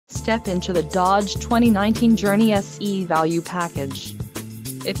Step into the Dodge 2019 Journey SE Value Package.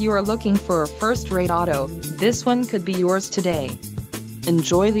 If you are looking for a first-rate auto, this one could be yours today.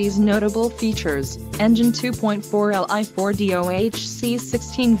 Enjoy these notable features: engine 2.4 Li 4DOHC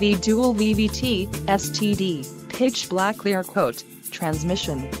 16V dual VVT, STD, pitch black clear coat,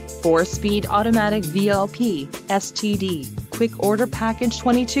 transmission, 4-speed automatic VLP, STD, quick order package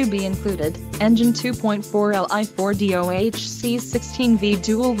 22B included, engine 2.4 Li 4DOHC 16V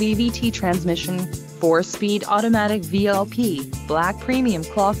dual VVT transmission, 4-speed automatic VLP, black premium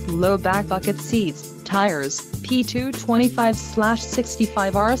cloth low back bucket seats, tires,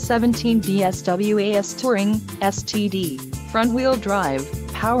 P225/65R17 BSWAS Touring, STD, front-wheel drive,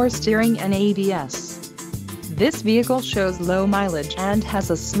 power steering and ABS. This vehicle shows low mileage and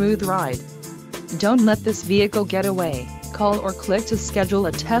has a smooth ride. Don't let this vehicle get away. Call or click to schedule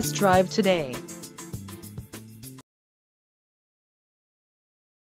a test drive today.